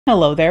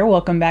Hello there,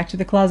 welcome back to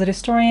the Closet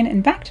Historian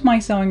and back to my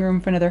sewing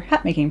room for another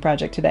hat making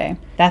project today.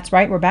 That's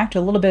right, we're back to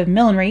a little bit of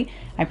millinery.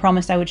 I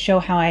promised I would show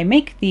how I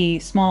make the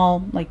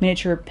small, like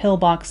miniature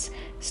pillbox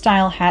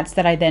style hats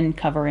that I then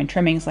cover in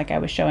trimmings like I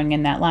was showing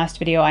in that last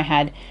video. I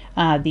had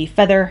the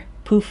feather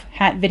poof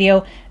hat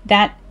video.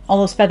 All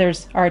those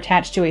feathers are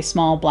attached to a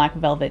small black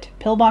velvet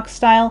pillbox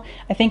style.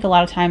 I think a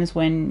lot of times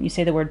when you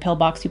say the word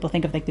pillbox, people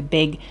think of like the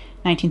big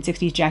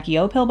 1960s Jackie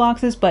O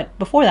pillboxes, but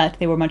before that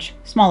they were much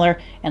smaller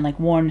and like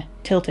worn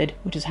tilted,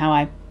 which is how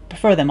I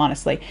prefer them,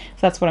 honestly. So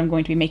that's what I'm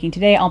going to be making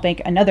today. I'll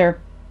make another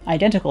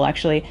identical,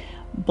 actually,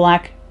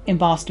 black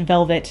embossed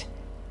velvet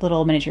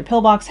little miniature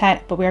pillbox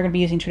hat, but we are going to be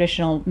using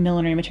traditional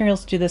millinery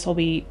materials to do this. We'll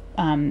be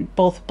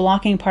both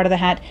blocking part of the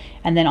hat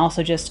and then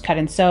also just cut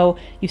and sew.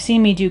 You've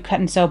seen me do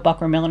cut and sew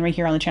buckram millinery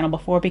here on the channel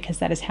before because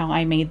that is how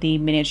I made the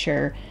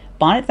miniature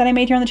bonnet that I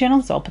made here on the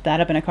channel, so I'll put that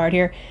up in a card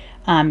here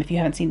if you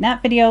haven't seen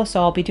that video.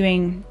 So I'll be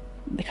doing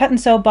the cut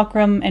and sew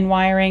buckram and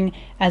wiring,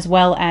 as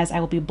well as I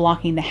will be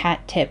blocking the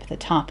hat tip, the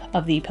top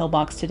of the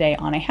pillbox today,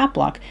 on a hat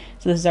block.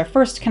 So this is our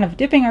first kind of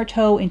dipping our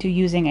toe into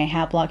using a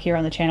hat block here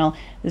on the channel.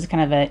 This is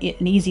kind of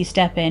an easy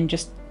step in,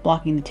 just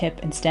blocking the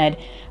tip instead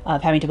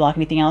of having to block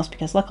anything else,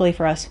 because luckily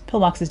for us,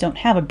 pillboxes don't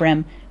have a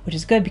brim, which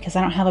is good because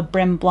I don't have a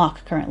brim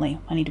block currently.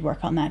 I need to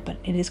work on that, but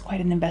it is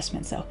quite an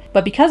investment.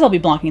 But because I'll be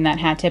blocking that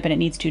hat tip and it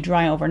needs to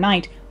dry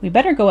overnight, we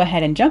better go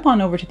ahead and jump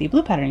on over to the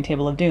blue patterning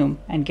table of doom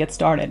and get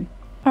started.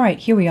 All right,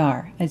 here we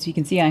are. As you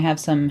can see, I have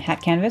some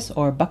hat canvas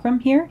or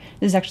buckram here.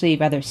 This is actually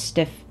rather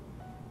stiff,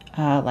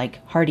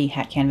 like hardy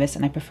hat canvas,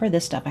 and I prefer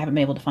this stuff. I haven't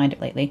been able to find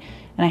it lately.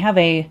 And I have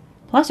a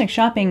plastic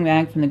shopping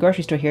bag from the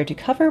grocery store here to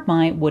cover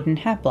my wooden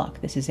hat block.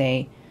 This is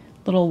a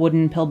little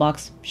wooden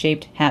pillbox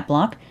shaped hat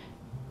block,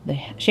 the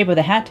shape of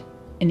the hat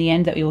in the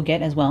end that we will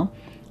get as well.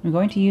 I'm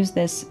going to use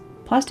this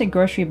plastic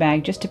grocery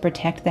bag just to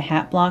protect the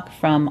hat block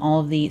from all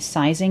of the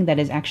sizing that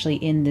is actually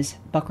in this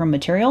buckram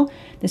material.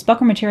 This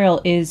buckram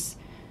material is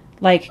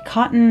like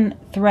cotton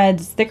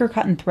threads, thicker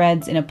cotton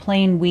threads in a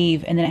plain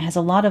weave, and then it has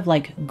a lot of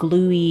like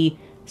gluey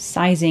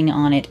sizing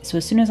on it. So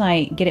as soon as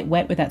I get it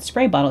wet with that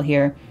spray bottle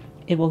here,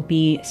 it will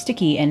be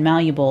sticky and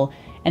malleable,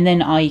 and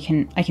then I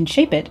can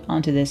shape it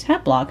onto this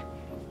hat block,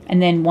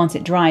 and then once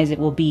it dries, it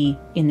will be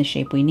in the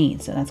shape we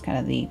need. So that's kind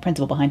of the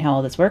principle behind how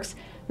all this works.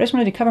 I just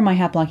wanted to cover my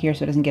hat block here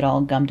so it doesn't get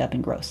all gummed up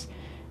and gross.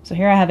 So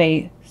here I have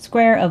a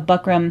square of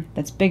buckram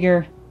that's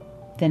bigger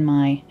than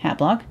my hat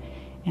block,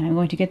 and I'm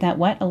going to get that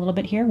wet a little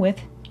bit here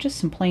with just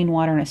some plain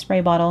water in a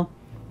spray bottle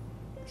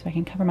so I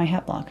can cover my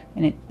hat block,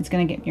 and it's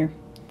going to get your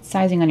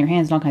sizing on your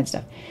hands and all kinds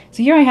of stuff.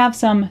 So here I have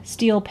some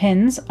steel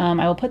pins.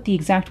 I will put the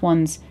exact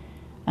ones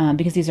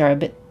because these are a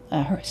bit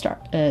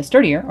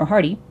sturdier or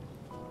hardy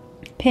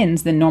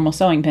pins than normal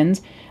sewing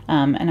pins,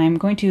 and I'm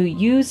going to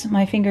use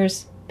my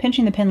fingers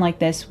pinching the pin like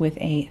this with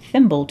a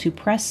thimble to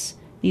press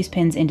these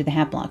pins into the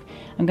hat block.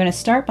 I'm going to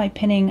start by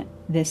pinning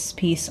this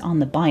piece on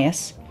the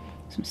bias.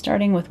 So I'm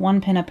starting with one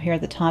pin up here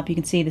at the top. You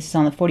can see this is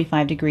on the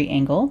 45-degree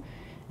angle,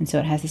 and so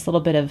it has this little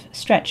bit of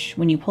stretch.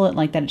 When you pull it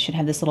like that, it should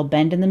have this little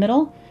bend in the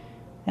middle.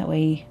 That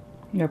way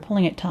you're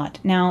pulling it taut.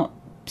 Now,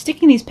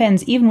 sticking these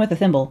pins, even with a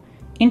thimble,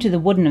 into the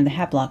wooden of the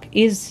hat block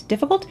is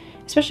difficult,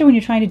 especially when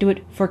you're trying to do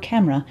it for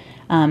camera.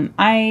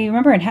 I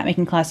remember in hat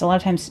making class, a lot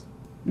of times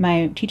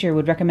my teacher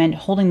would recommend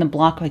holding the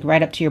block like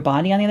right up to your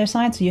body on the other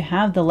side, so you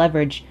have the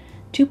leverage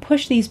to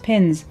push these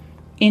pins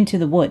into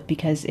the wood,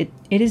 because it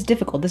is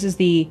difficult. This is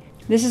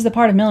the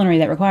part of millinery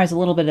that requires a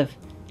little bit of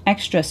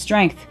extra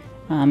strength.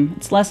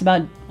 It's less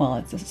about, well,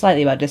 it's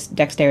slightly about just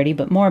dexterity,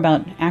 but more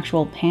about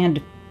actual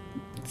hand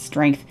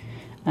strength.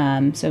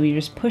 So you're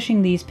just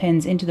pushing these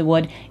pins into the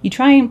wood. You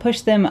try and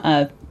push them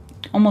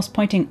almost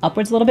pointing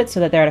upwards a little bit so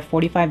that they're at a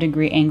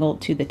 45-degree angle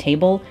to the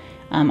table.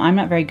 I'm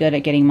not very good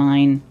at getting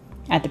mine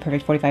at the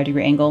perfect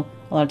 45-degree angle.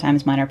 A lot of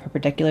times mine are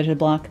perpendicular to the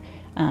block,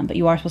 but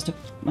you are supposed to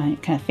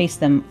kind of face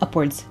them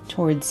upwards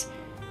towards,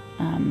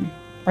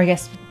 or I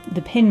guess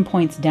the pin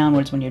points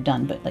downwards when you're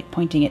done, but like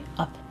pointing it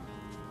up,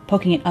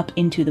 poking it up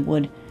into the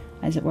wood,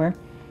 as it were.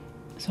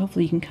 So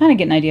hopefully you can kind of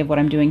get an idea of what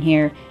I'm doing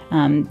here.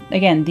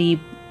 Again, the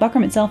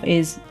buckram itself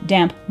is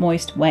damp,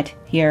 moist, wet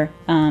here,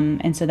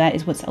 and so that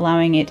is what's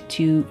allowing it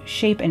to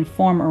shape and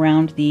form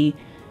around the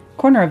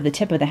corner of the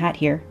tip of the hat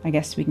here. I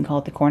guess we can call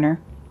it the corner.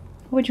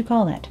 What would you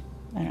call that?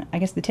 I don't know, I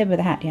guess the tip of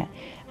the hat, yeah.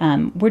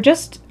 I'm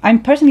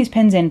pressing these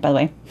pins in, by the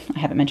way, I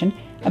haven't mentioned,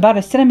 about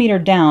a centimeter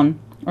down,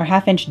 or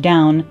half-inch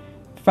down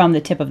from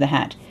the tip of the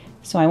hat.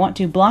 So I want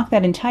to block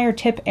that entire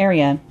tip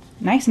area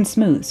nice and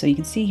smooth. So you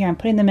can see here I'm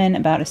putting them in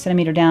about a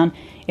centimeter down.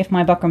 If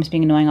my buckram's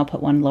being annoying, I'll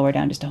put one lower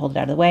down just to hold it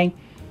out of the way.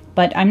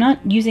 But I'm not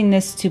using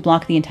this to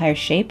block the entire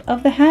shape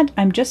of the hat,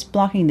 I'm just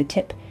blocking the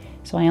tip.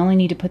 So I only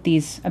need to put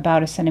these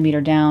about a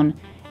centimeter down,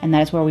 and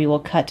that is where we will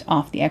cut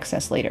off the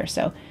excess later.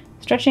 So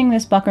stretching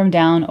this buckram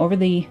down over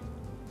the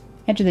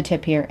edge of the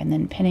tip here and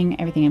then pinning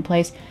everything in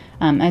place.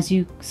 As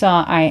you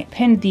saw, I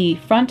pinned the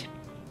front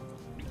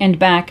and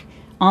back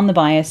on the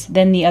bias,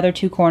 then the other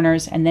two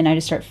corners, and then I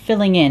just start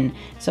filling in.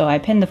 So I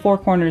pin the four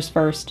corners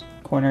first,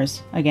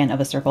 corners, again,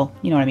 of a circle,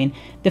 you know what I mean,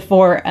 the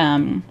four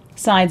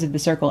sides of the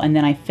circle, and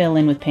then I fill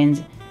in with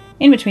pins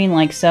in between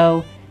like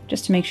so,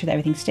 just to make sure that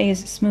everything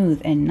stays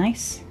smooth and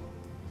nice.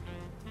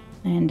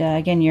 And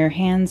again, your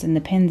hands and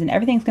the pins and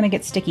everything's going to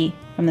get sticky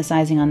from the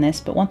sizing on this,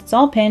 but once it's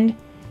all pinned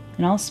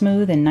and all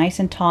smooth and nice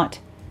and taut,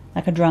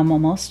 like a drum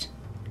almost,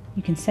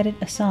 you can set it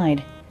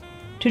aside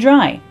to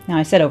dry. Now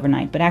I said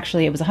overnight, but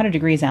actually it was 100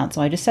 degrees out,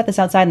 so I just set this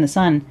outside in the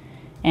sun,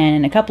 and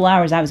in a couple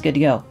hours I was good to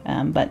go.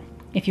 But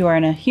if you are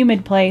in a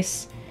humid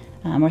place,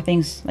 or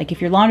things like if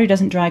your laundry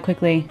doesn't dry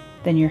quickly,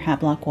 then your hat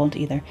block won't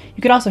either.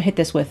 You could also hit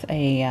this with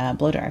a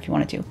blow dryer if you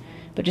wanted to,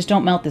 but just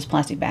don't melt this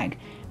plastic bag.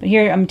 But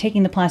here I'm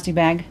taking the plastic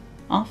bag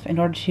off in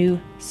order to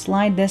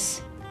slide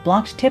this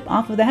blocked tip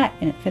off of the hat,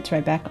 and it fits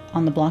right back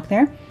on the block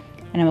there.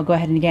 And I will go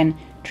ahead and again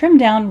trim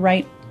down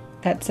right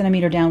that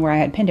centimeter down where I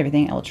had pinned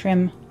everything. I will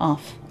trim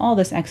off all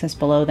this excess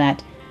below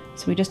that,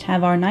 so we just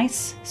have our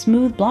nice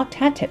smooth blocked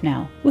hat tip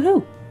now.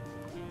 Woohoo!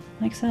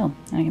 Like so.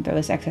 And I can throw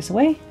this excess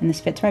away, and this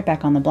fits right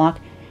back on the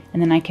block,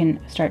 and then I can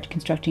start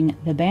constructing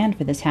the band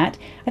for this hat.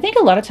 I think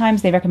a lot of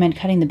times they recommend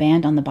cutting the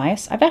band on the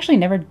bias. I've actually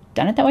never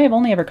done it that way. I've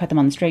only ever cut them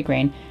on the straight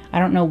grain. I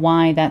don't know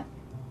why that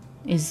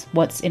is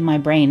what's in my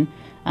brain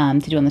to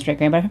do on the straight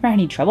grain, but I've never had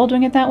any trouble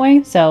doing it that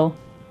way. So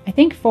I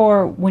think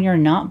for when you're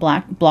not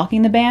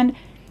blocking the band,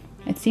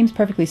 it seems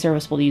perfectly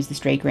serviceable to use the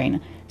straight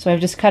grain. So I've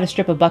just cut a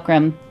strip of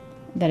buckram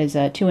that is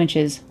 2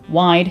 inches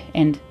wide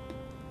and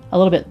a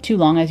little bit too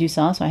long, as you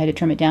saw, so I had to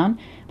trim it down.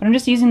 But I'm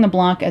just using the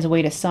block as a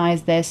way to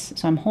size this.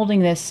 So I'm holding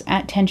this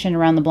at tension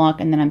around the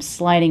block, and then I'm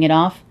sliding it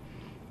off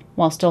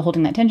while still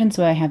holding that tension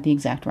so I have the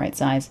exact right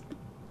size.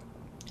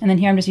 And then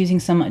here I'm just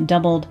using some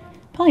doubled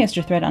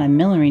polyester thread on a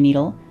millinery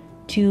needle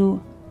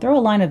to throw a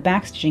line of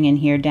backstitching in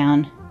here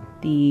down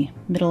the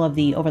middle of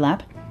the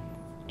overlap,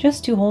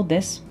 just to hold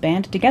this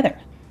band together.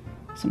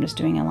 So I'm just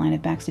doing a line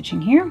of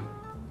backstitching here,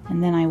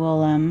 and then I will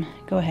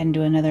go ahead and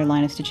do another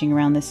line of stitching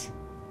around this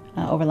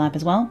overlap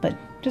as well, but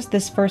just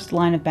this first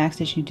line of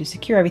backstitching to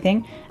secure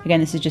everything. Again,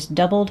 this is just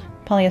doubled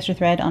polyester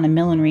thread on a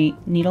millinery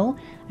needle.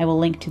 I will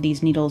link to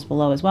these needles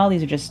below as well.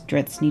 These are just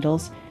Dritz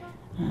needles,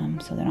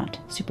 so they're not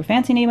super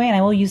fancy anyway, and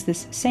I will use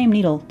this same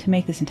needle to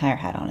make this entire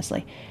hat,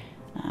 honestly,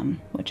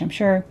 which I'm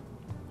sure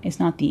is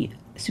not the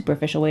super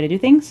official way to do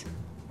things,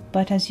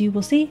 but as you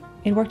will see,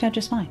 it worked out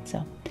just fine.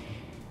 So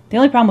the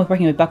only problem with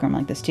working with buckram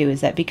like this too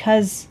is that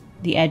because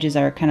the edges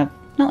are kind of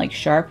not like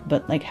sharp,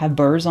 but like have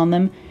burrs on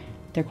them,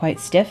 they're quite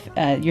stiff,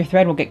 your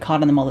thread will get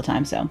caught on them all the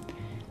time, so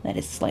that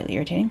is slightly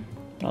irritating.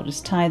 But I'll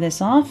just tie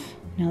this off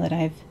now that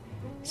I've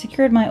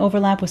secured my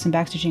overlap with some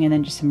backstitching and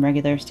then just some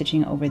regular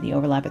stitching over the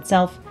overlap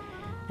itself.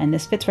 And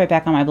this fits right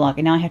back on my block,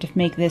 and now I have to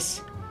make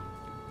this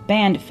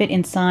band fit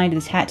inside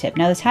this hat tip.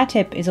 Now this hat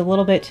tip is a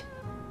little bit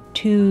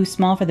too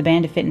small for the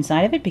band to fit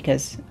inside of it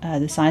because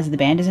the size of the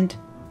band isn't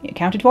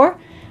accounted for,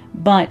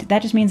 but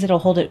that just means it'll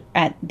hold it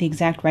at the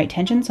exact right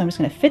tension. So I'm just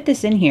going to fit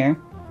this in here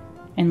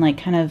and like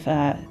kind of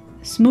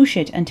smoosh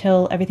it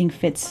until everything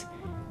fits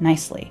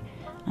nicely.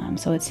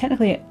 So it's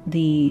technically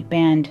the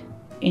band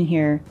in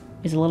here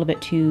is a little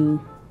bit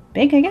too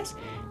big, I guess,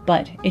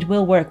 but it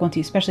will work once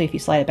you, especially if you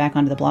slide it back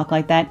onto the block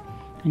like that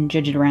and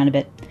judge it around a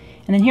bit.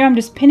 And then here I'm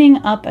just pinning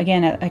up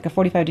again at like a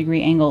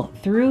 45-degree angle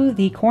through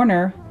the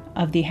corner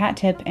of the hat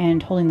tip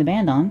and holding the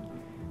band on.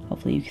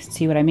 Hopefully you can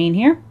see what I mean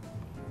here.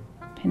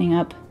 Pinning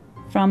up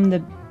from the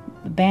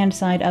band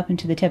side up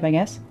into the tip, I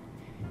guess.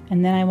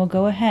 And then I will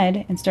go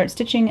ahead and start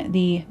stitching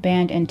the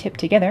band and tip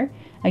together.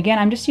 Again,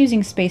 I'm just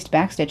using spaced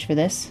backstitch for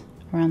this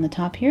around the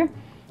top here.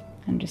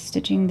 I'm just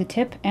stitching the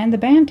tip and the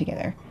band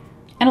together.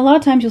 And a lot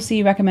of times you'll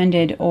see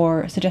recommended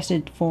or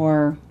suggested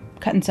for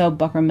cut and sew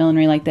buckram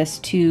millinery like this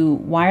to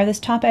wire this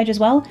top edge as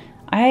well.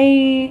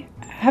 I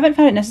haven't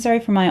found it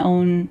necessary for my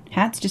own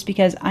hats just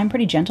because I'm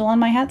pretty gentle on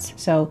my hats.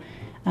 So,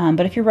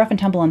 but if you're rough and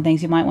tumble on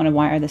things, you might want to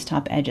wire this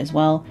top edge as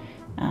well.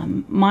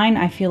 Mine,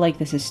 I feel like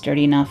this is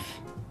sturdy enough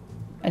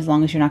as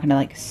long as you're not going to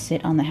like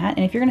sit on the hat.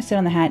 And if you're going to sit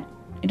on the hat,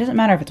 it doesn't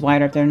matter if it's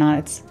wired up there or not,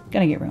 it's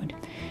going to get ruined.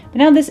 But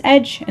now this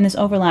edge and this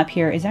overlap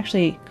here is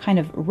actually kind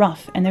of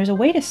rough, and there's a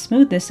way to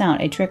smooth this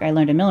out, a trick I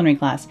learned in millinery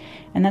class,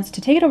 and that's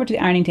to take it over to the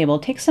ironing table,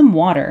 take some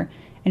water,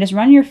 and just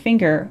run your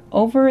finger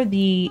over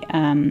the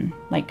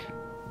like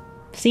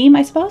seam,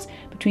 I suppose,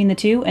 between the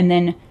two, and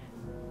then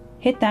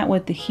hit that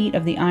with the heat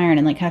of the iron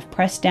and like kind of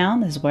press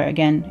down. This is where,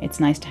 again, it's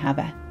nice to have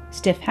a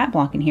stiff hat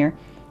block in here.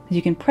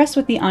 You can press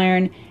with the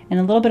iron, and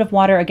a little bit of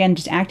water, again,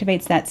 just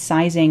activates that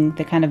sizing,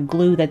 the kind of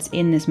glue that's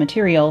in this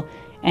material,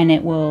 and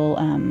it will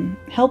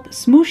help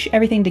smoosh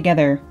everything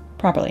together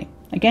properly.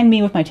 Again,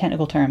 me with my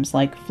technical terms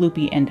like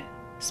floopy and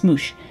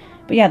smoosh.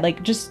 But yeah,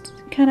 like just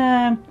kind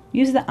of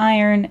use the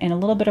iron and a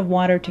little bit of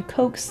water to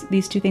coax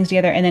these two things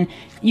together, and then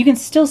you can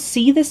still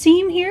see the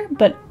seam here,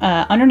 but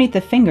underneath the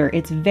finger,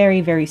 it's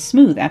very, very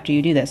smooth after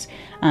you do this.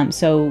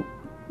 So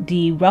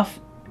the rough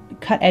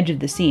cut edge of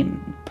the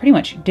seam pretty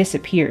much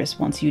disappears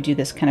once you do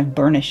this kind of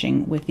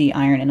burnishing with the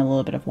iron and a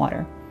little bit of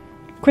water.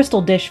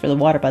 Crystal dish for the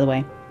water, by the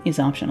way, is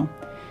optional.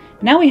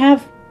 Now we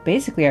have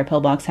basically our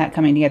pillbox hat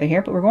coming together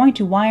here, but we're going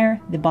to wire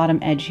the bottom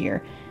edge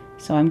here.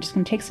 So I'm just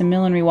going to take some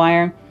millinery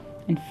wire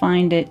and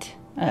find it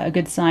a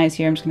good size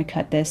here. I'm just going to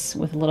cut this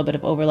with a little bit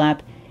of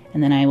overlap,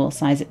 and then I will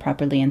size it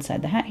properly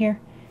inside the hat here.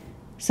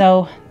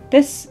 So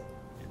this,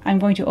 I'm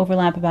going to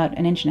overlap about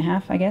 1.5 inches,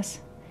 I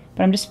guess.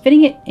 But I'm just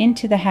fitting it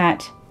into the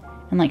hat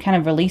and like kind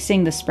of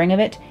releasing the spring of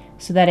it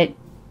so that it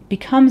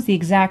becomes the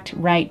exact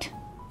right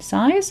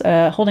size,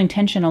 holding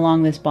tension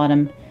along this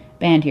bottom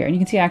band here. And you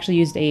can see I actually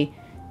used a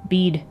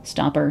bead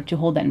stopper to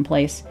hold that in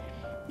place.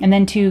 And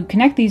then to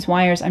connect these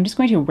wires, I'm just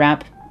going to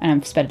wrap, and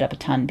I've sped it up a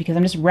ton because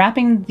I'm just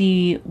wrapping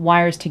the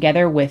wires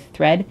together with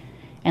thread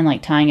and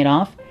like tying it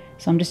off.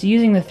 So I'm just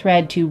using the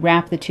thread to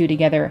wrap the two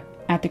together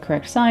at the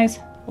correct size,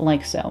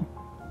 like so.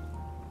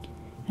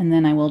 And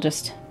then I will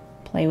just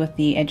play with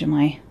the edge of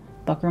my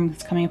buckram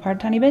that's coming apart a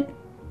tiny bit.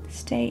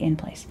 Stay in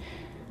place.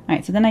 All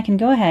right, so then I can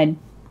go ahead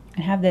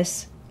and have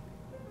this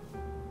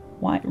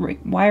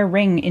wire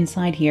ring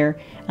inside here,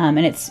 and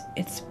it's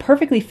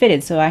perfectly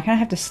fitted, so I kind of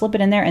have to slip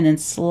it in there and then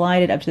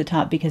slide it up to the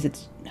top because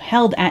it's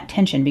held at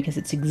tension because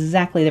it's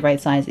exactly the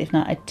right size, if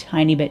not a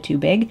tiny bit too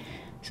big,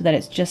 so that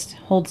it just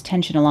holds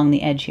tension along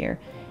the edge here.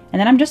 And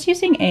then I'm just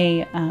using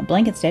a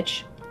blanket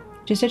stitch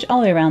to stitch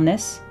all the way around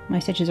this. My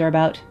stitches are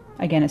about,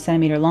 again, 1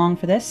 centimeter long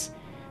for this.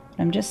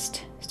 But I'm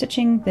just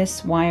stitching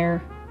this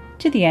wire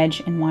to the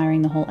edge and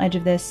wiring the whole edge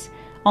of this.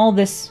 All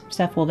this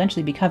stuff will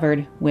eventually be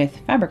covered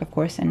with fabric, of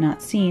course, and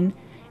not seen.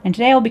 And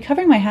today I'll be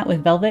covering my hat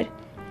with velvet,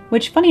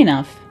 which, funny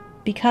enough,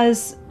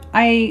 because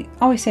I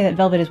always say that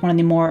velvet is one of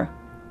the more,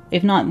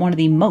 if not one of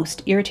the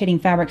most irritating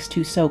fabrics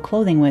to sew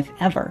clothing with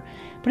ever.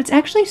 But it's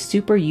actually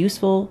super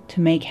useful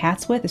to make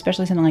hats with,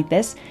 especially something like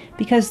this,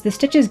 because the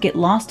stitches get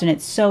lost in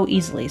it so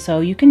easily. So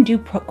you can do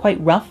quite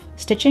rough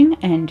stitching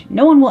and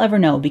no one will ever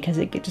know because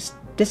it just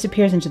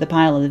disappears into the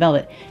pile of the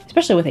velvet,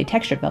 especially with a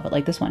textured velvet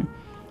like this one.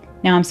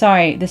 Now, I'm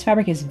sorry, this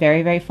fabric is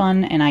very, very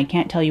fun, and I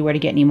can't tell you where to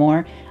get any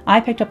more. I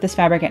picked up this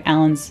fabric at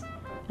Allen's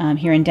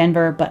here in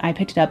Denver, but I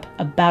picked it up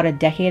about a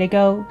decade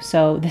ago,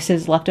 so this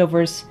is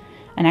leftovers,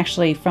 and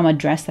actually from a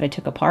dress that I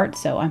took apart,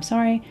 so I'm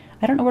sorry,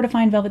 I don't know where to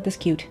find velvet this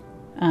cute.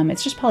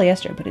 It's just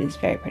polyester, but it is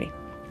very pretty.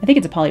 I think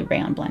it's a poly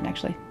rayon blend,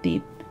 actually.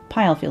 The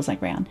pile feels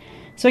like rayon.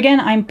 So again,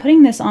 I'm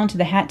putting this onto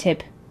the hat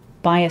tip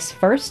bias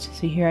first.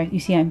 So here you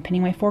see I'm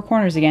pinning my 4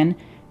 corners again,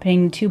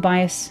 pinning the 2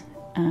 bias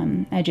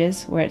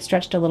edges where it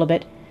stretched a little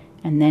bit,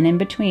 and then in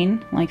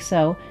between, like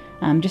so.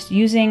 Just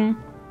using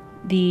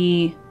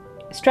the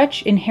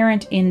stretch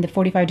inherent in the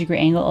 45-degree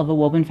angle of a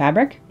woven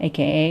fabric,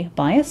 aka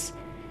bias,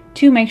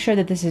 to make sure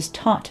that this is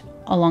taut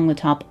along the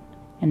top,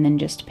 and then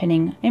just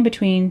pinning in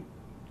between,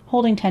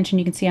 holding tension.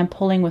 You can see I'm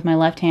pulling with my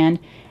left hand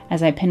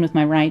as I pin with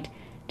my right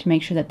to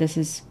make sure that this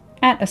is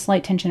at a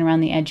slight tension around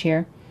the edge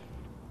here.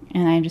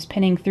 And I'm just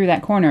pinning through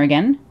that corner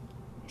again.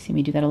 You see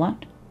me do that a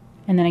lot.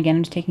 And then again,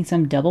 I'm just taking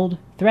some doubled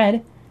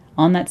thread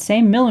on that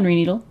same millinery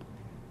needle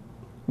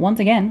once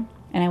again,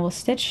 and I will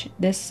stitch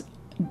this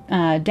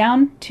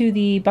down to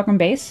the buckram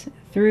base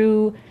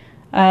through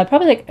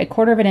probably like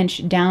 1/4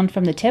 inch down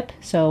from the tip.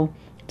 So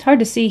it's hard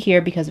to see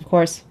here because, of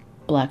course,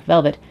 black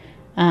velvet.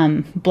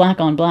 Black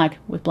on black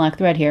with black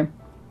thread here.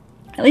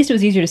 At least it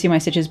was easier to see my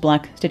stitches,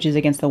 black stitches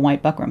against the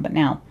white buckram, but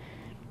now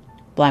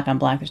black on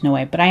black, there's no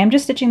way. But I am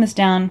just stitching this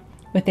down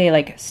with a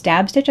like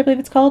stab stitch, I believe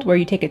it's called, where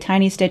you take a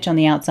tiny stitch on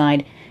the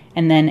outside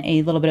and then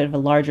a little bit of a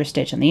larger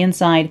stitch on the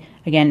inside.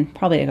 Again,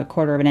 probably like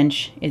 1/4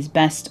 inch is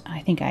best. I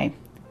think I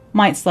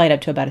might slide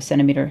up to about 1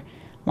 centimeter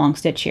long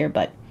stitch here,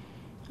 but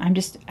I'm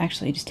just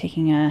actually just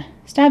taking a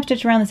stab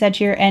stitch around this edge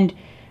here. And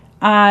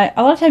a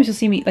lot of times you'll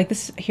see me, like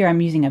this here,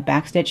 I'm using a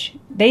back stitch.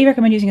 They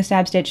recommend using a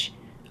stab stitch.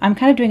 I'm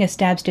kind of doing a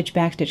stab stitch,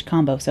 back stitch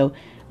combo. So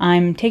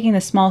I'm taking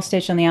the small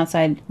stitch on the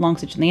outside, long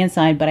stitch on the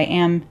inside, but I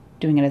am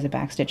doing it as a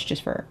back stitch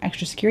just for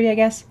extra security, I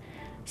guess.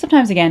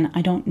 Sometimes, again,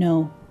 I don't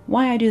know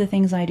why I do the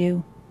things I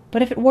do,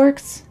 but if it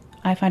works,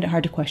 I find it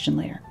hard to question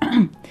later.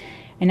 And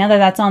now that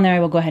that's on there, I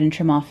will go ahead and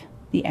trim off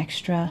the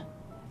extra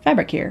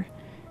fabric here,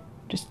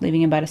 just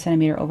leaving about 1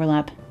 centimeter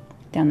overlap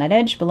down that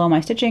edge below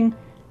my stitching.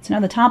 So now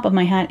the top of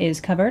my hat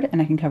is covered,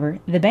 and I can cover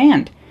the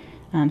band.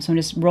 So I'm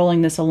just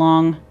rolling this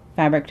along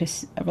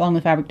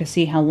the fabric to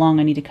see how long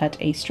I need to cut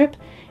a strip.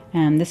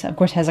 This, of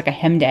course, has like a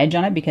hemmed edge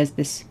on it because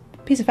this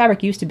piece of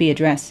fabric used to be a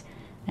dress,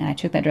 and I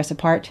took that dress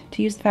apart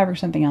to use the fabric for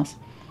something else.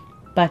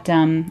 But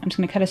I'm just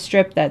going to cut a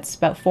strip that's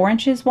about 4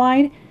 inches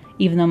wide,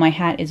 even though my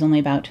hat is only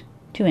about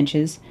 2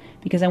 inches,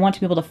 because I want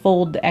to be able to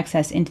fold the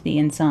excess into the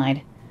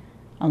inside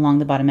along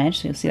the bottom edge,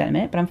 so you'll see that in a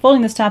minute. But I'm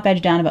folding this top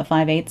edge down about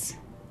 5/8,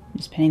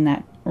 just pinning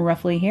that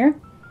roughly here,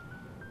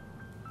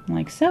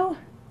 like so.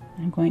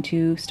 I'm going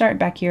to start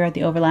back here at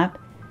the overlap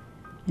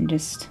and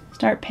just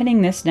start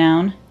pinning this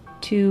down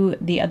to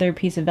the other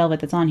piece of velvet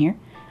that's on here.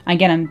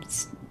 Again, I'm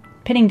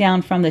pinning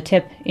down from the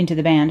tip into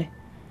the band,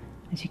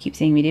 as you keep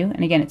seeing me do.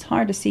 And again, it's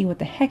hard to see what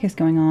the heck is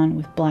going on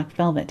with black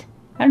velvet.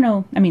 I don't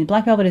know. I mean,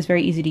 black velvet is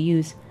very easy to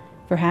use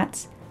for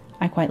hats.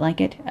 I quite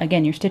like it.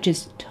 Again, your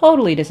stitches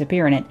totally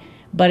disappear in it,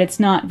 but it's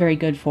not very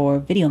good for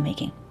video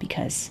making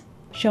because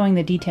showing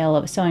the detail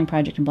of a sewing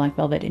project in black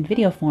velvet in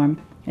video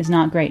form is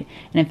not great.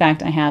 And in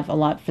fact, I have a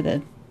lot for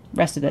the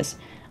rest of this.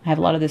 I have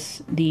a lot of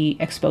this, the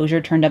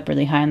exposure turned up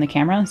really high on the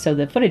camera, so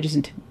the footage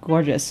isn't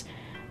gorgeous,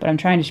 but I'm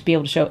trying to be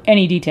able to show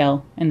any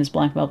detail in this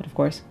black velvet, of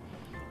course.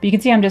 But you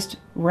can see I'm just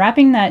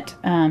wrapping that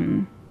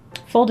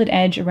folded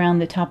edge around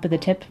the top of the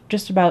tip,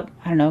 just about,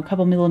 I don't know, a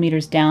couple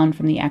millimeters down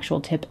from the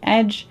actual tip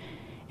edge.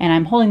 And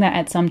I'm holding that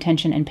at some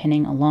tension and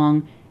pinning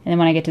along. And then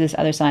when I get to this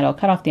other side, I'll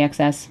cut off the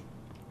excess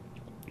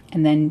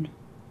and then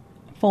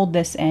fold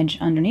this edge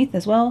underneath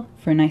as well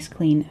for a nice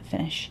clean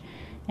finish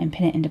and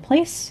pin it into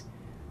place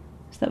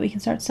so that we can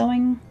start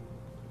sewing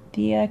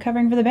the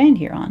covering for the band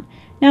here on.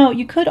 Now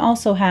you could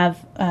also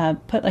have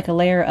put like a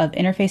layer of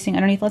interfacing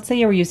underneath. Let's say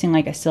you were using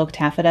like a silk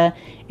taffeta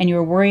and you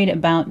were worried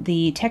about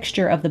the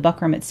texture of the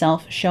buckram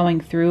itself showing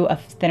through a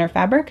thinner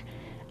fabric.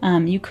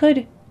 You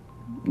could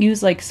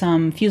use like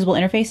some fusible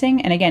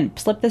interfacing and again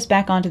slip this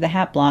back onto the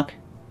hat block.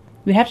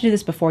 You'd have to do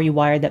this before you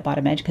wired that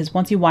bottom edge, because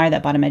once you wire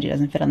that bottom edge it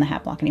doesn't fit on the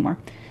hat block anymore.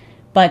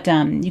 But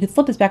you could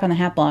slip this back on the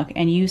hat block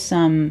and use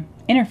some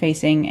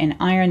interfacing and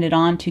iron it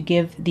on to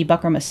give the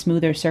buckram a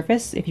smoother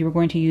surface if you were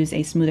going to use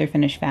a smoother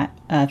finish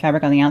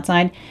fabric on the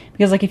outside.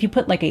 Because like if you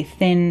put like a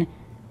thin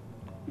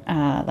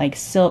like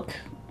silk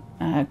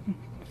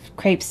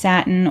crepe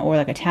satin or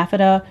like a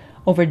taffeta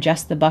over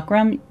just the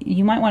buckram,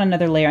 you might want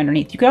another layer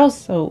underneath. You could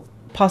also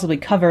possibly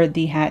cover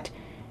the hat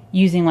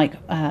using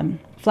like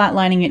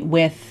flatlining it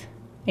with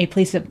a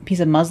piece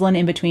of muslin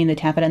in between the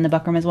taffeta and the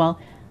buckram as well.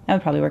 That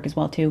would probably work as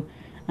well too.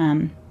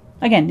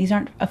 Again, these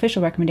aren't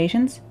official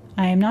recommendations.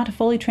 I am not a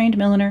fully trained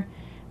milliner,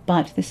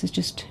 but this is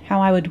just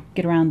how I would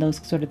get around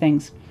those sort of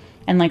things.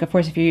 And like, of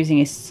course, if you're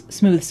using a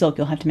smooth silk,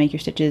 you'll have to make your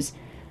stitches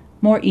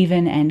more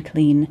even and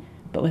clean.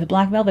 But with a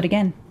black velvet,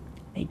 again,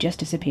 they just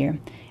disappear.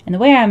 And the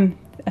way I'm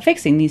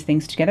affixing these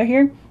things together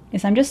here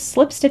is I'm just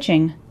slip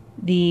stitching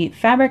the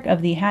fabric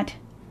of the hat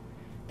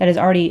that is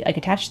already like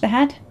attached to the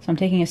hat. So I'm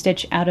taking a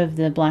stitch out of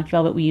the black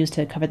velvet we used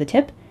to cover the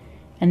tip,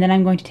 and then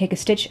I'm going to take a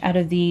stitch out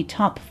of the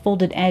top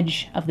folded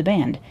edge of the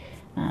band.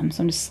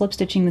 So I'm just slip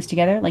stitching this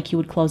together like you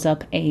would close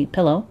up a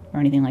pillow or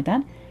anything like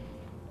that,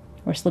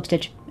 or slip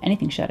stitch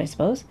anything shut, I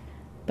suppose.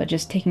 But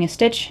just taking a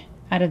stitch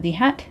out of the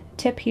hat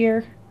tip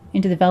here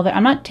into the velvet.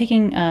 I'm not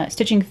taking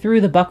stitching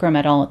through the buckram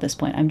at all at this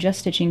point. I'm just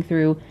stitching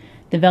through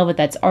the velvet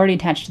that's already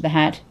attached to the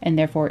hat and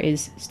therefore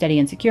is steady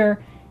and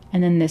secure,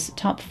 and then this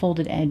top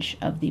folded edge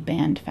of the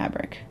band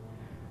fabric,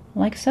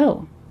 like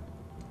so.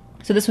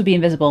 So this would be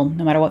invisible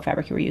no matter what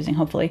fabric you were using,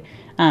 hopefully.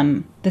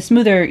 The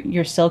smoother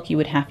your silk you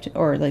would have to,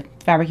 or the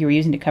fabric you were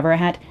using to cover a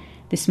hat,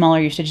 the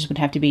smaller your stitches would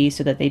have to be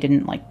so that they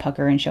didn't like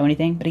pucker and show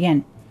anything. But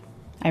again,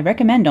 I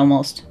recommend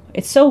almost,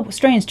 it's so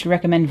strange to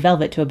recommend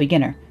velvet to a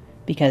beginner,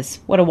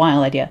 because what a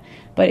wild idea.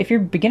 But if you're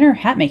beginner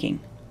hat making,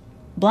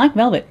 black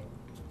velvet,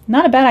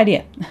 not a bad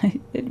idea.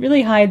 It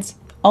really hides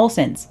all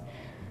sins.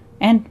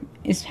 And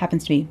it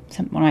happens to be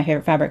one of my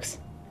favorite fabrics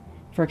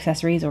for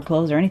accessories or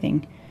clothes or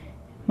anything.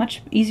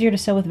 Much easier to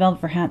sew with velvet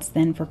for hats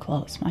than for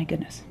clothes. My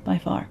goodness, by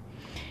far.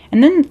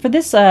 And then for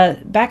this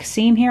back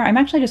seam here, I'm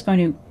actually just going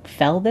to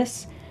fell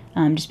this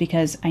just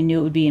because I knew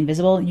it would be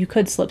invisible. You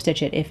could slip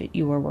stitch it if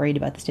you were worried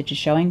about the stitches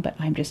showing, but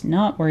I'm just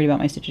not worried about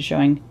my stitches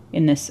showing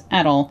in this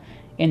at all,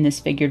 in this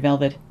figured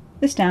velvet.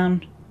 This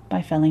down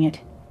by felling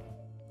it.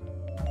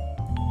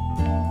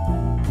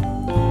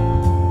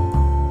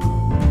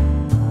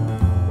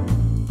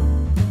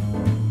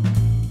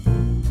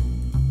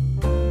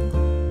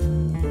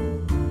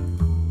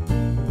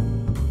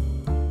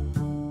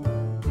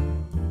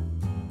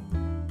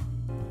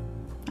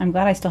 I'm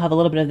glad I still have a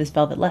little bit of this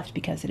velvet left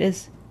because it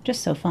is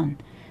just so fun.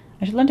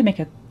 I should learn to make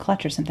a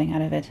clutch or something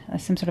out of it,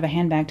 some sort of a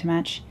handbag to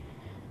match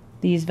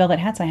these velvet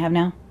hats I have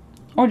now.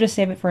 Or just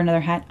save it for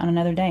another hat on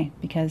another day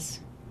because,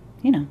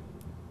 you know,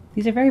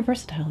 these are very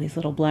versatile, these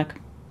little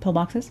black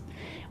pillboxes.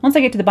 Once I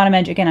get to the bottom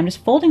edge, again, I'm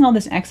just folding all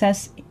this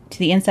excess to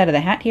the inside of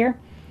the hat here,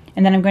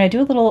 and then I'm going to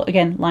do a little,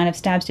 again, line of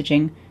stab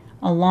stitching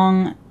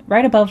along,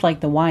 right above like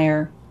the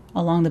wire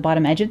along the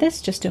bottom edge of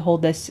this, just to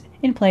hold this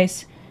in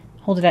place.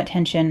 Hold it at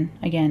tension.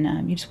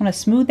 Again, you just want to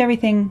smooth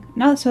everything,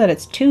 not so that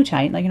it's too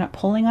tight, like you're not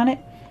pulling on it,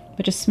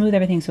 but just smooth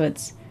everything so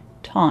it's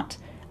taut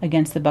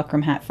against the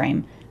buckram hat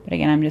frame. But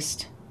again, I'm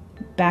just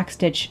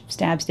backstitch,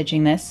 stab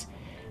stitching this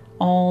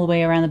all the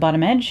way around the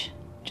bottom edge,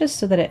 just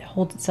so that it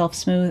holds itself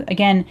smooth.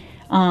 Again,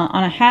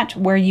 on a hat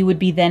where you would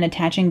be then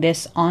attaching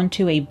this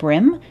onto a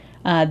brim,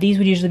 these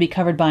would usually be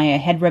covered by a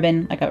head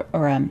ribbon, like a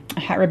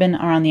hat ribbon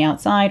around the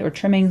outside, or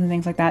trimmings and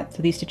things like that.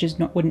 So these stitches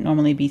wouldn't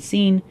normally be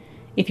seen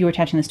if you were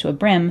attaching this to a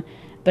brim.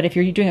 But if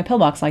you're doing a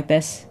pillbox like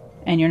this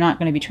and you're not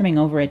going to be trimming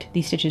over it,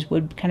 these stitches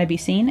would kind of be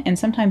seen. And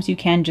sometimes you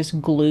can just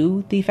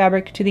glue the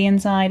fabric to the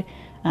inside.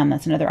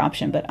 That's another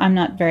option, but I'm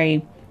not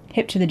very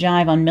hip to the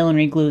jive on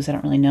millinery glues. I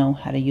don't really know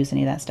how to use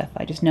any of that stuff.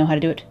 I just know how to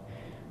do it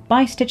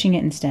by stitching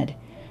it instead.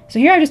 So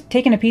here I've just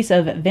taken a piece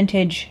of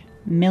vintage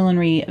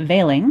millinery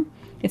veiling.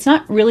 It's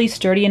not really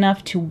sturdy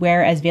enough to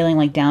wear as veiling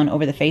like down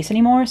over the face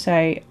anymore,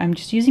 so I'm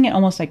just using it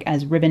almost like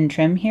as ribbon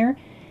trim here.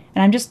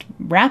 And I'm just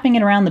wrapping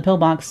it around the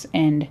pillbox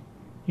and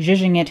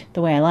zhuzhing it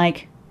the way I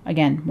like.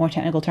 Again, more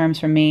technical terms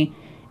from me.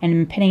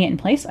 And pinning it in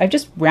place. I've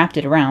just wrapped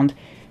it around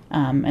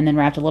and then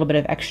wrapped a little bit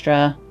of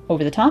extra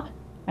over the top.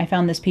 I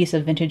found this piece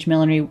of vintage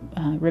millinery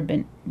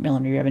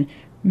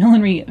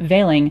millinery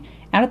veiling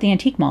out at the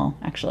antique mall,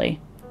 actually,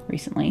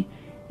 recently.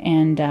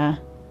 And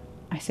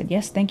I said,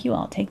 yes, thank you,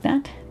 I'll take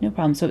that. No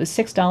problem. So it was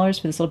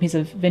 $6 for this little piece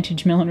of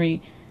vintage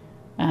millinery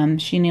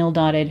chenille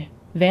dotted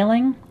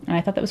veiling. And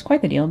I thought that was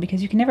quite the deal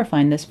because you can never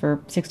find this for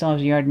 $6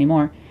 a yard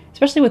anymore,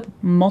 especially with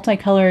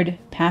multicolored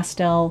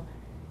pastel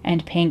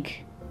and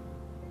pink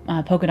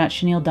polka dot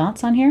chenille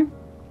dots on here.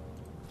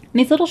 And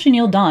these little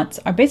chenille dots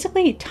are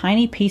basically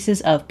tiny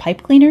pieces of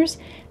pipe cleaners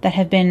that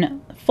have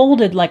been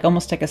folded like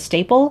almost like a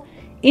staple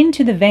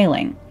into the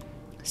veiling.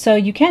 So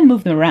you can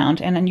move them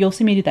around, and you'll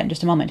see me do that in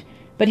just a moment.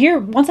 But here,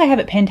 once I have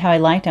it pinned how I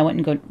liked, I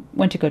went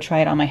to go try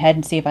it on my head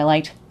and see if I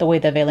liked the way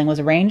the veiling was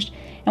arranged.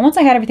 And once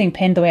I had everything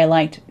pinned the way I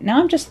liked, now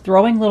I'm just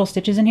throwing little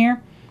stitches in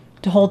here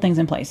to hold things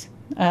in place,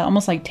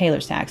 almost like tailor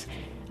stacks.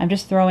 I'm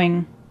just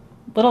throwing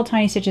little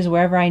tiny stitches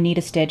wherever I need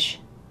a stitch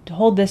to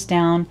hold this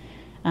down.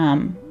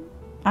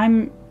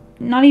 I'm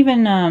not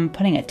even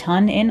putting a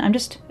ton in. I'm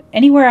just,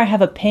 anywhere I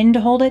have a pin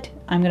to hold it,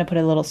 I'm going to put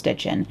a little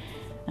stitch in.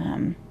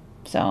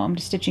 So I'm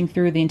just stitching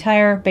through the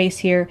entire base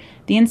here.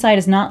 The inside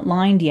is not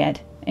lined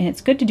yet, and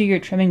it's good to do your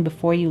trimming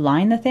before you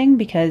line the thing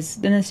because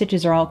then the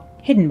stitches are all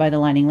hidden by the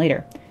lining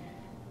later.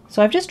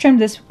 So I've just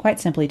trimmed this quite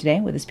simply today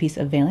with this piece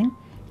of veiling.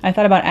 I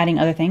thought about adding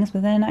other things,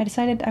 but then I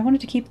decided I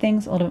wanted to keep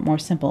things a little bit more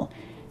simple.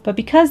 But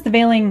because the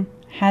veiling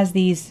has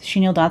these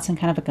chenille dots in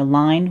kind of like a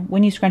line,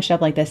 when you scrunch it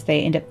up like this,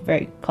 they end up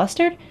very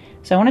clustered.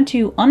 So I wanted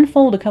to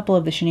unfold a couple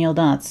of the chenille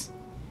dots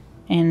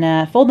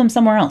and fold them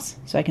somewhere else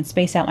so I can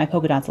space out my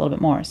polka dots a little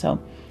bit more. So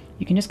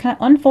you can just kind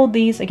of unfold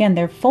these. Again,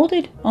 they're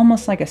folded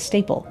almost like a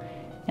staple,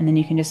 and then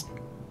you can just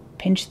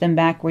pinch them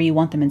back where you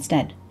want them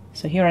instead.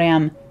 So here I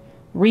am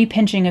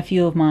re-pinching a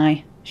few of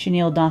my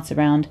chenille dots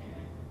around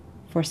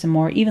for some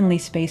more evenly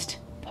spaced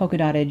polka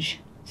dottage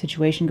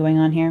situation going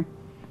on here.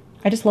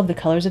 I just love the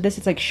colors of this.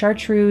 It's like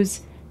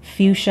chartreuse,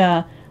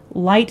 fuchsia,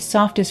 light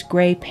softest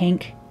gray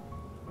pink,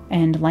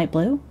 and light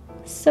blue.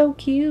 So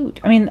cute.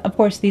 I mean, of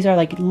course, these are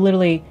like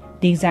literally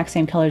the exact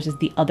same colors as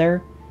the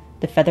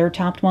feather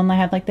topped one I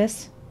have like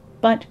this.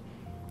 But,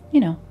 you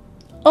know,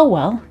 oh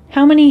well.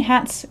 How many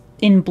hats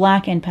in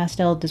black and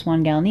pastel does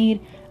one gal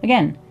need?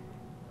 Again,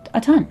 a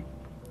ton.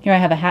 Here I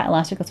have a hat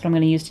elastic. That's what I'm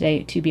going to use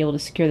today to be able to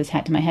secure this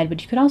hat to my head.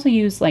 But you could also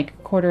use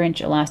like 1/4 inch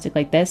elastic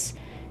like this.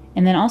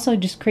 And then also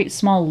just create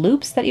small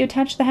loops that you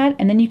attach to the hat.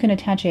 And then you can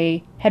attach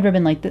a head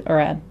ribbon like this, or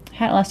a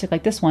hat elastic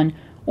like this one.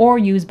 Or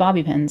use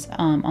bobby pins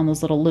on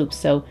those little loops.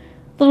 So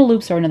little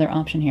loops are another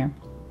option here.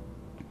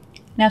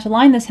 Now to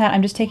line this hat,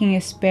 I'm just taking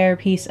a spare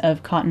piece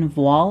of cotton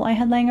voile I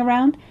had laying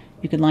around.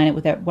 You could line it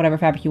with whatever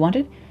fabric you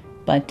wanted,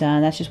 but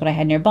that's just what I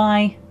had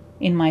nearby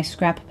in my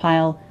scrap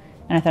pile,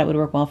 and I thought it would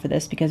work well for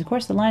this because, of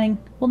course, the lining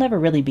will never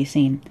really be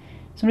seen.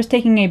 So I'm just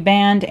taking a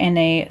band and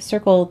a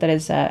circle that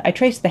is, I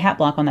traced the hat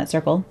block on that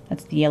circle.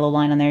 That's the yellow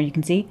line on there you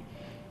can see.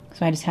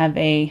 So I just have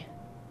a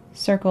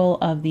circle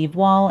of the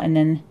voile and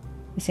then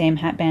the same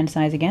hat band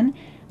size again.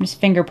 I'm just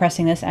finger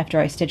pressing this after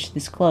I stitch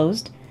this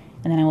closed,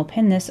 and then I will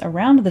pin this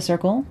around the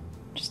circle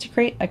just to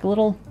create like a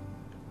little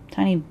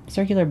tiny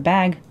circular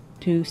bag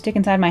to stick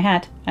inside my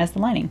hat as the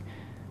lining.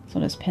 So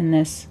I'll just pin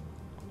this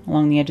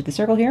along the edge of the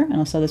circle here, and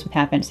I'll sew this with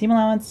 1/2 inch seam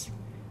allowance.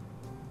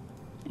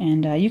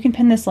 And you can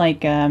pin this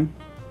like, and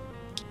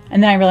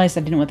then I realized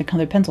I didn't want the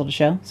colored pencil to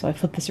show, so I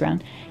flipped this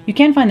around. You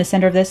can find the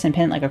center of this and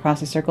pin it like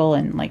across the circle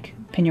and like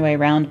pin your way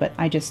around, but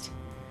it's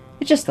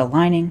just the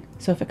lining.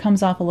 So if it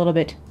comes off a little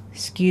bit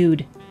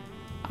skewed,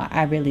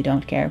 I really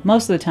don't care.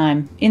 Most of the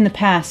time, in the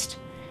past,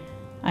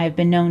 I've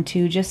been known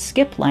to just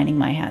skip lining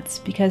my hats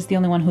because the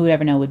only one who would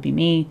ever know would be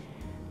me.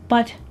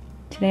 But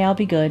today I'll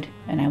be good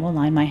and I will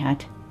line my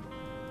hat.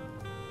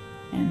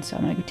 And so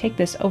I'm going to take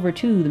this over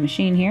to the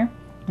machine here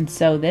and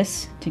sew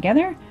this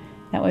together.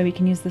 That way we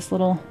can use this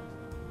little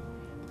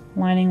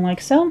lining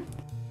like so.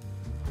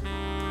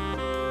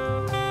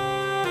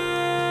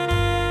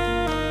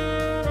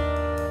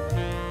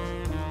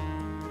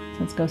 So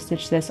let's go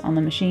stitch this on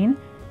the machine.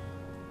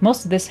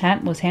 Most of this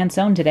hat was hand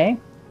sewn today,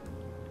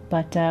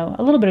 but a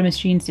little bit of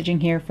machine stitching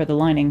here for the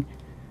lining.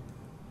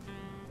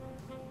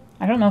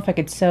 I don't know if I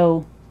could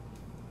sew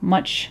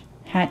much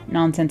hat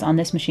nonsense on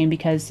this machine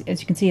because,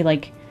 as you can see,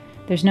 like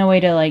there's no way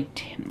to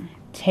like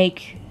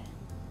take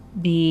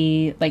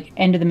the like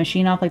end of the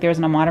machine off like there is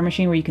on a modern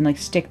machine where you can like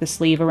stick the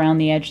sleeve around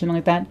the edge, something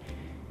like that.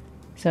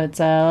 So it's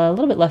a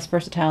little bit less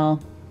versatile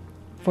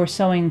for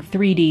sewing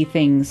 3D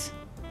things,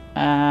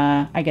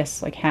 I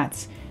guess like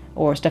hats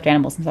or stuffed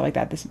animals and stuff like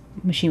that. This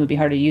machine would be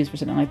hard to use for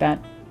something like that.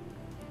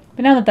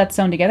 But now that that's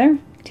sewn together,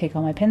 take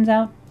all my pins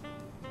out.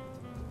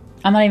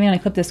 I'm not even going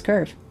to clip this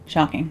curve.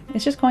 Shocking.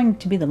 It's just going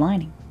to be the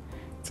lining.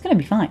 It's going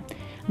to be fine.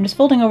 I'm just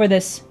folding over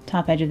this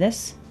top edge of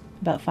this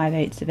about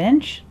 5/8 of an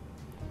inch,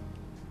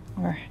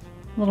 or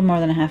a little more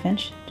than a 1/2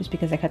 inch, just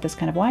because I cut this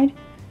kind of wide,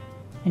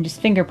 and just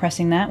finger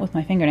pressing that with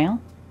my fingernail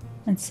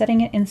and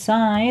setting it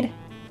inside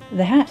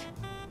the hat,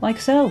 like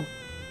so.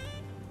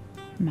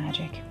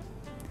 Magic.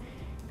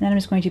 And then I'm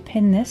just going to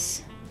pin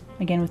this,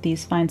 again with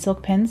these fine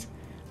silk pins,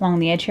 along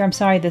the edge here. I'm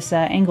sorry this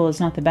angle is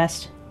not the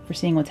best for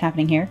seeing what's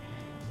happening here,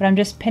 but I'm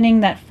just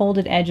pinning that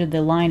folded edge of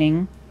the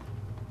lining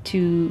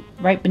to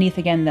right beneath,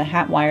 again, the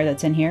hat wire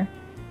that's in here,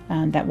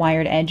 that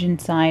wired edge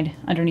inside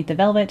underneath the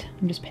velvet.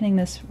 I'm just pinning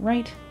this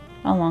right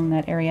along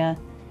that area.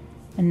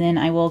 And then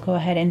I will go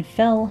ahead and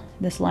fill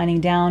this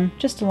lining down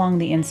just along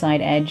the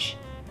inside edge,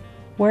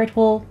 where it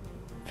will,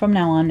 from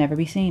now on, never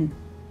be seen.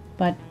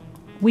 But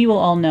we will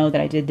all know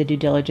that I did the due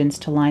diligence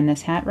to line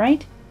this hat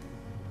right.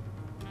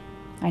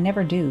 I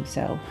never do,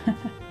 so.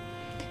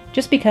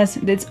 Just because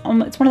it's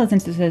one of those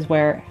instances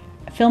where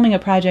filming a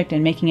project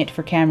and making it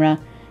for camera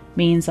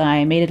means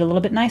I made it a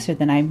little bit nicer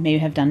than I may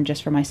have done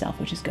just for myself,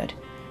 which is good.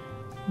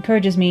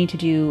 Encourages me to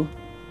do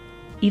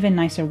even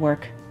nicer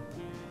work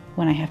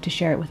when I have to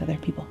share it with other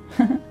people.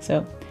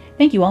 So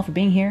thank you all for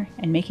being here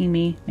and making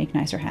me make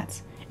nicer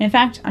hats. And in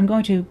fact, I'm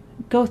going to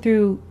go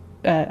through,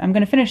 I'm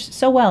going to finish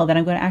so well that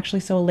I'm going to actually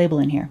sew a label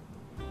in here,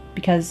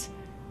 because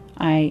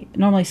I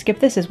normally skip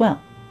this as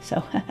well.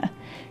 So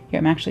here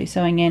I'm actually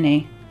sewing in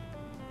a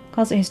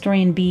Closet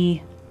Historian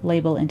B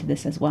label into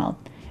this as well.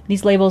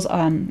 These labels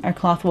are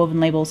cloth woven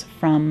labels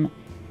from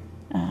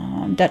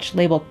Dutch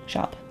Label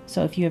Shop.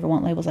 So if you ever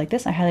want labels like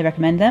this, I highly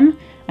recommend them.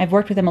 I've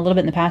worked with them a little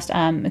bit in the past.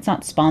 It's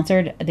not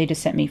sponsored. They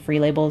just sent me free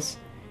labels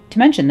to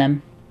mention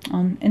them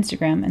on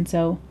Instagram. And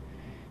so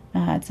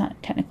it's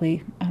not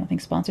technically, I don't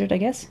think, sponsored, I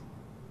guess.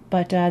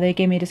 But they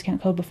gave me a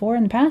discount code before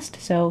in the past.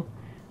 So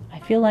I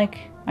feel like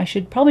I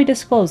should probably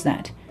disclose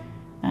that.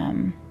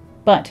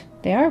 But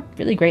they are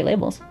really great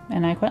labels,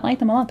 and I quite like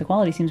them a lot. The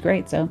quality seems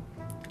great, so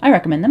I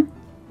recommend them.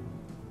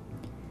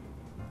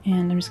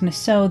 And I'm just going to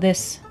sew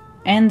this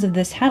ends of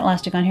this hat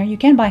elastic on here. You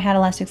can buy hat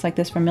elastics like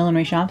this from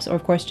millinery shops, or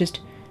of course just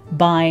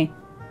buy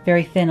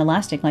very thin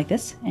elastic like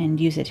this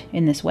and use it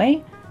in this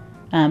way.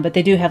 But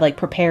they do have like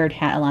prepared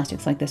hat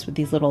elastics like this with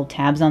these little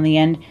tabs on the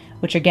end,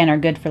 which again are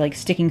good for like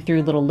sticking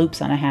through little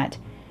loops on a hat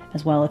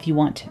as well if you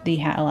want the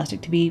hat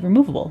elastic to be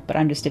removable. But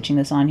I'm just stitching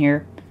this on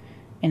here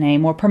in a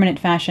more permanent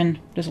fashion,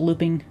 just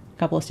looping a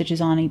couple of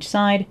stitches on each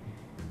side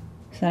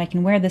so that I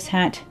can wear this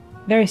hat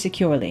very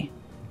securely.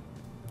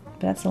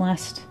 But that's the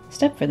last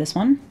step for this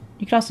one.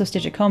 You could also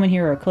stitch a comb in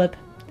here or a clip,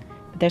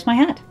 but there's my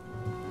hat.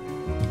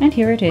 And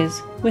here it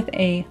is with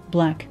a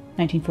black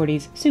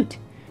 1940s suit,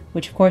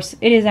 which of course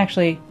it is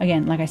actually,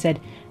 again, like I said,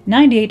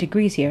 98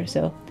 degrees here,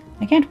 so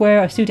I can't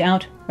wear a suit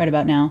out right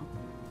about now.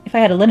 If I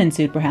had a linen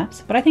suit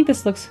perhaps, but I think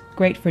this looks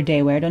great for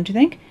day wear, don't you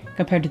think?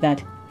 Compared to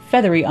that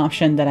feathery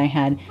option that I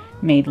had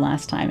made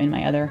last time in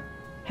my other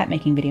hat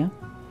making video.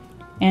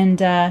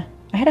 And I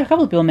had a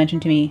couple of people mention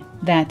to me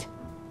that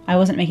I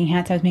wasn't making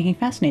hats, I was making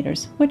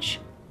fascinators, which,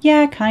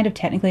 yeah, kind of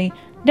technically.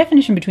 The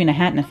definition between a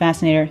hat and a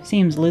fascinator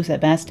seems loose at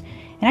best,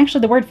 and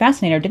actually the word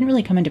fascinator didn't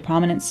really come into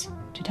prominence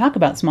to talk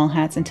about small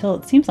hats until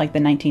it seems like the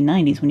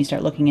 1990s when you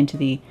start looking into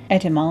the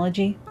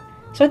etymology.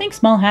 So I think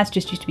small hats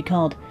just used to be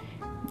called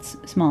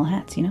small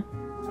hats, you know?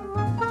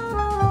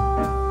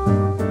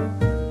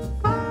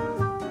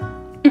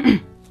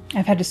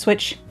 I've had to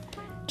switch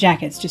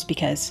jackets just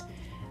because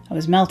I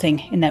was melting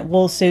in that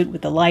wool suit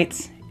with the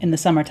lights in the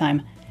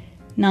summertime.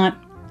 Not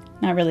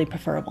really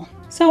preferable.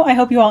 So I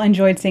hope you all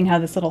enjoyed seeing how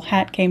this little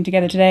hat came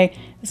together today.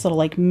 This little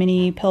like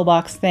mini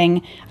pillbox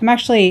thing. I'm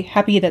actually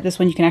happy that this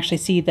one you can actually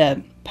see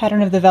the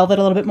pattern of the velvet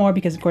a little bit more,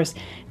 because of course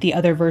the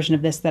other version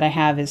of this that I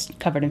have is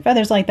covered in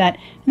feathers like that.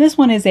 And this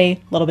one is a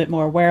little bit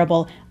more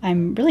wearable.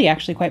 I'm really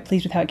actually quite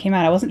pleased with how it came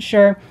out. I wasn't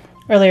sure.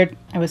 Earlier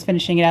I was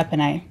finishing it up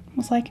and I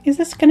was like, is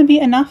this going to be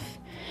enough?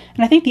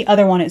 And I think the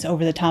other one is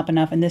over the top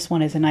enough, and this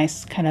one is a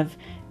nice kind of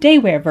day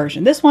wear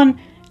version. This one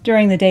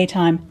during the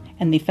daytime,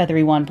 and the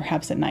feathery one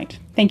perhaps at night.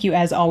 Thank you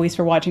as always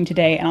for watching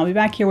today, and I'll be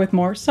back here with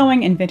more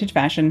sewing and vintage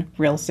fashion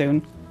real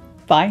soon.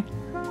 Bye!